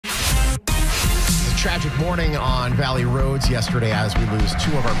Tragic morning on Valley Roads yesterday as we lose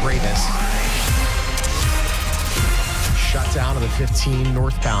two of our bravest. Shut down on the 15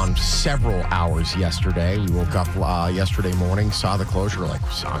 northbound several hours yesterday. We woke up yesterday morning, saw the closure,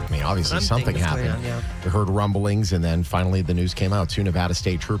 obviously something happened. We heard rumblings, and then finally the news came out. Two Nevada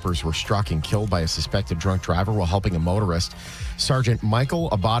State troopers were struck and killed by a suspected drunk driver while helping a motorist. Sergeant Michael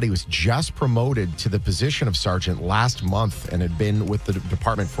Abbate was just promoted to the position of sergeant last month and had been with the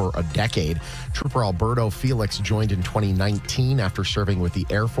department for a decade. Trooper Alberto Felix joined in 2019 after serving with the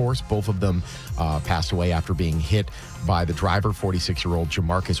Air Force. Both of them passed away after being hit by the driver, 46-year-old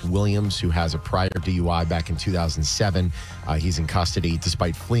Jamarcus Williams, who has a prior DUI back in 2007. He's in custody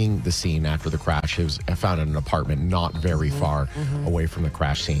despite fleeing the scene after the crash. He was found in an apartment not very far away from the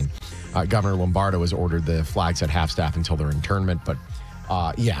crash scene. Governor Lombardo has ordered the flags at half-staff until their internment. But,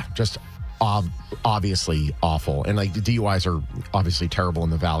 just obviously awful. And, the DUIs are obviously terrible in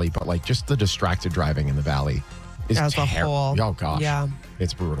the Valley, but, just the distracted driving in the Valley is terrible. Oh, gosh. Yeah.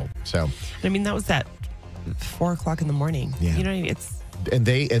 It's brutal. So, that was at 4 o'clock in the morning. Yeah. It's... And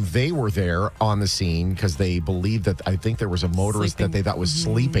they were there on the scene because they believed that I think there was a motorist that they thought was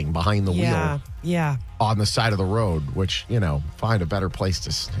sleeping behind the wheel on the side of the road, which, find a better place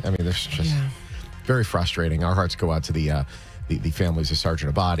to... there's just very frustrating. Our hearts go out to the families of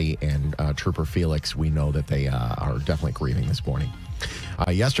Sergeant Abbate and Trooper Felix. We know that they are definitely grieving this morning.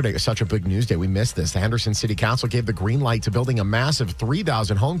 Yesterday was such a big news day. We missed this. The Henderson City Council gave the green light to building a massive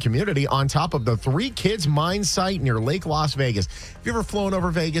 3,000 home community on top of the Three Kids mine site near Lake Las Vegas. Have you ever flown over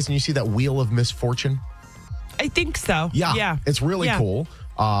Vegas and you see that wheel of misfortune? I think so. Yeah. It's really cool.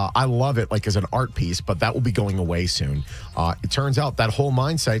 I love it as an art piece, but that will be going away soon. It turns out that whole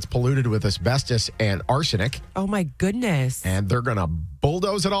mine site's polluted with asbestos and arsenic. Oh, my goodness. And they're going to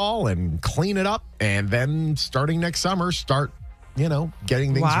bulldoze it all and clean it up. And then starting next summer, start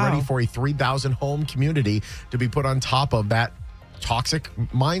getting things ready for a 3,000 home community to be put on top of that toxic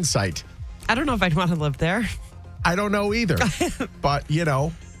mine site. I don't know if I'd want to live there. I don't know either. But,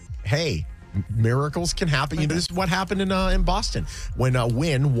 hey, miracles can happen. This is what happened in Boston when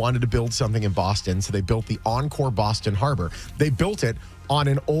Wynn wanted to build something in Boston. So they built the Encore Boston Harbor. They built it on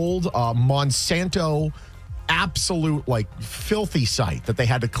an old Monsanto absolute filthy site that they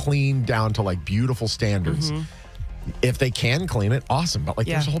had to clean down to beautiful standards. If they can clean it, awesome. But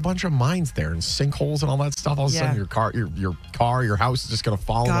there's a whole bunch of mines there and sinkholes and all that stuff. All of a sudden, your house is just going to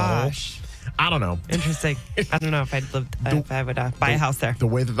fall in the hole. I don't know. Interesting. I don't know if I'd live. If I would buy a house there. The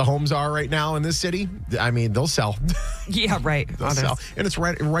way that the homes are right now in this city, they'll sell. Yeah, right. They'll sell, and it's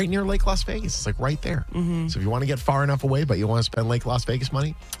right near Lake Las Vegas. It's right there. So if you want to get far enough away, but you want to spend Lake Las Vegas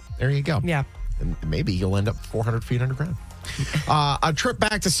money, there you go. Yeah. And maybe you'll end up 400 feet underground. A trip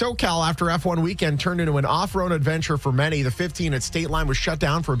back to SoCal after F1 weekend turned into an off-road adventure for many. The 15 at State Line was shut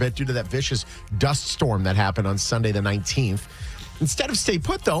down for a bit due to that vicious dust storm that happened on Sunday the 19th. Instead of stay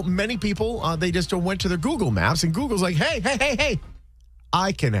put, though, many people, they just went to their Google Maps, and Google's like, hey,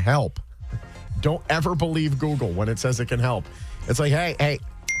 I can help. Don't ever believe Google when it says it can help. It's like, hey,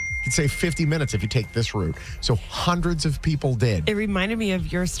 you could save 50 minutes if you take this route. So hundreds of people did. It reminded me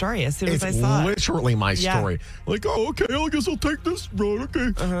of your story as soon as I saw it. It's literally my story. Okay, I guess I'll take this road.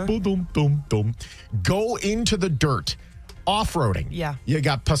 Okay. Go into the dirt. Off-roading. Yeah. You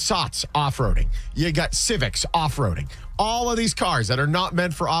got Passats off-roading. You got Civics off-roading. All of these cars that are not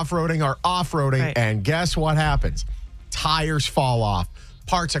meant for off-roading are off-roading. Right. And guess what happens? Tires fall off.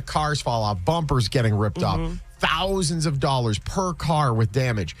 Parts of cars fall off. Bumpers getting ripped off. Thousands of dollars per car with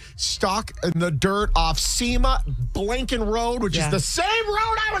damage. Stuck in the dirt off SEMA Blinken Road, which is the same road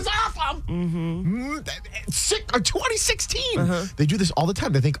I was off of. 2016. They do this all the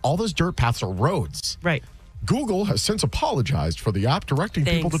time. They think all those dirt paths are roads. Right. Google has since apologized for the app directing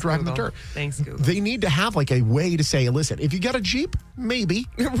people to drive in the dirt. Thanks, Google. They need to have a way to say, listen, if you got a Jeep, maybe.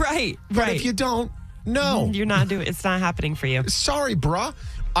 Right. But if you don't, no. You're not doing it's not happening for you. Sorry, bruh.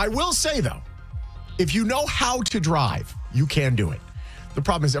 I will say, though, if you know how to drive, you can do it. The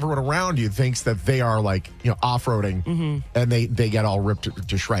problem is everyone around you thinks that they are off-roading and they get all ripped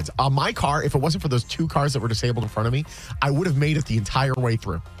to shreds. My car, if it wasn't for those two cars that were disabled in front of me, I would have made it the entire way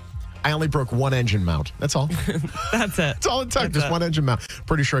through. I only broke one engine mount. That's all. That's it. That's all it took. Just one engine mount.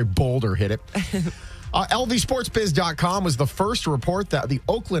 Pretty sure a boulder hit it. LVSportsBiz.com was the first to report that the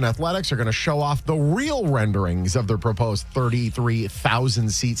Oakland Athletics are going to show off the real renderings of their proposed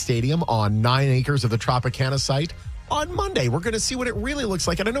 33,000-seat stadium on 9 acres of the Tropicana site on Monday. We're going to see what it really looks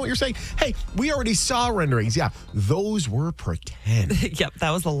like. And I know what you're saying. Hey, we already saw renderings. Yeah, those were pretend. Yep,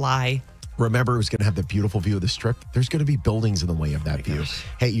 that was a lie. Remember, it was going to have the beautiful view of the Strip. There's going to be buildings in the way of that view. Gosh.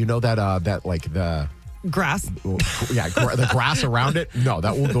 Hey, you know that Grass. Yeah, the grass around it. No,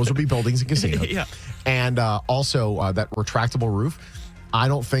 those will be buildings and casinos. Yeah. And also that retractable roof. I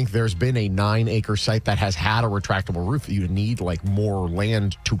don't think there's been a 9-acre site that has had a retractable roof. You need like more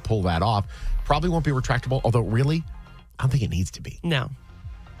land to pull that off. Probably won't be retractable, although really, I don't think it needs to be. No.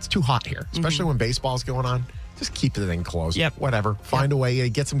 It's too hot here, especially when baseball's going on. Just keep the thing closed. Yep. Whatever. Find a way,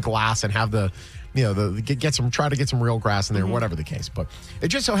 get some glass and have try to get some real grass in there, whatever the case. But it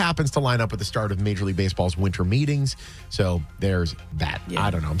just so happens to line up with the start of Major League Baseball's winter meetings. So there's that. Yeah.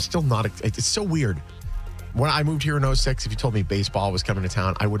 I don't know. I'm still not, it's so weird. When I moved here in 2006, if you told me baseball was coming to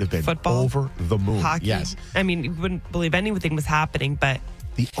town, I would have been over the moon. Hockey. Yes. I mean, you wouldn't believe anything was happening, but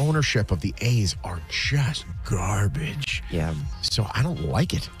the ownership of the A's are just garbage. Yeah. So I don't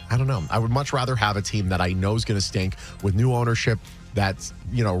like it. I don't know. I would much rather have a team that I know is going to stink with new ownership that's,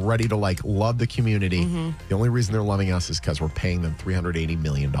 ready to love the community. The only reason they're loving us is because we're paying them $380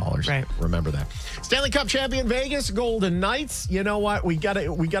 million. Right. Remember that. Stanley Cup champion Vegas Golden Knights. You know what? We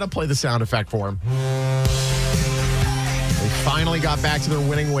gotta play the sound effect for them. They finally got back to their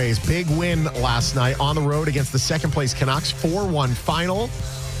winning ways. Big win last night on the road against the second place Canucks. 4-1 final.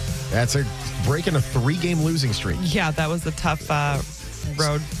 That's a breaking a 3-game losing streak. Yeah, that was a tough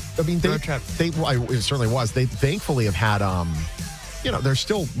road. I mean, road trip. It certainly was. They thankfully have had, they're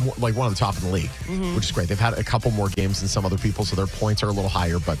still like one of the top in the league, which is great. They've had a couple more games than some other people, so their points are a little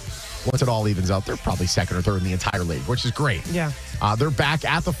higher. But once it all evens out, they're probably second or third in the entire league, which is great. Yeah. They're back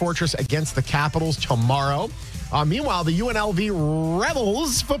at the Fortress against the Capitals tomorrow. Meanwhile, the UNLV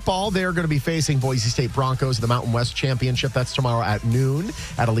Rebels football, they're going to be facing Boise State Broncos in the Mountain West Championship. That's tomorrow at noon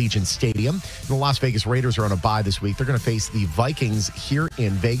at Allegiant Stadium. And the Las Vegas Raiders are on a bye this week. They're going to face the Vikings here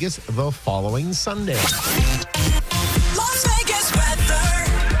in Vegas the following Sunday. Las Vegas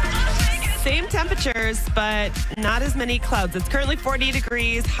weather. Same temperatures, but not as many clouds. It's currently 40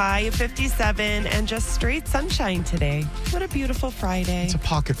 degrees, high of 57, and just straight sunshine today. What a beautiful Friday. It's a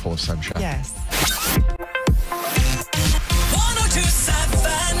pocket full of sunshine. Yes.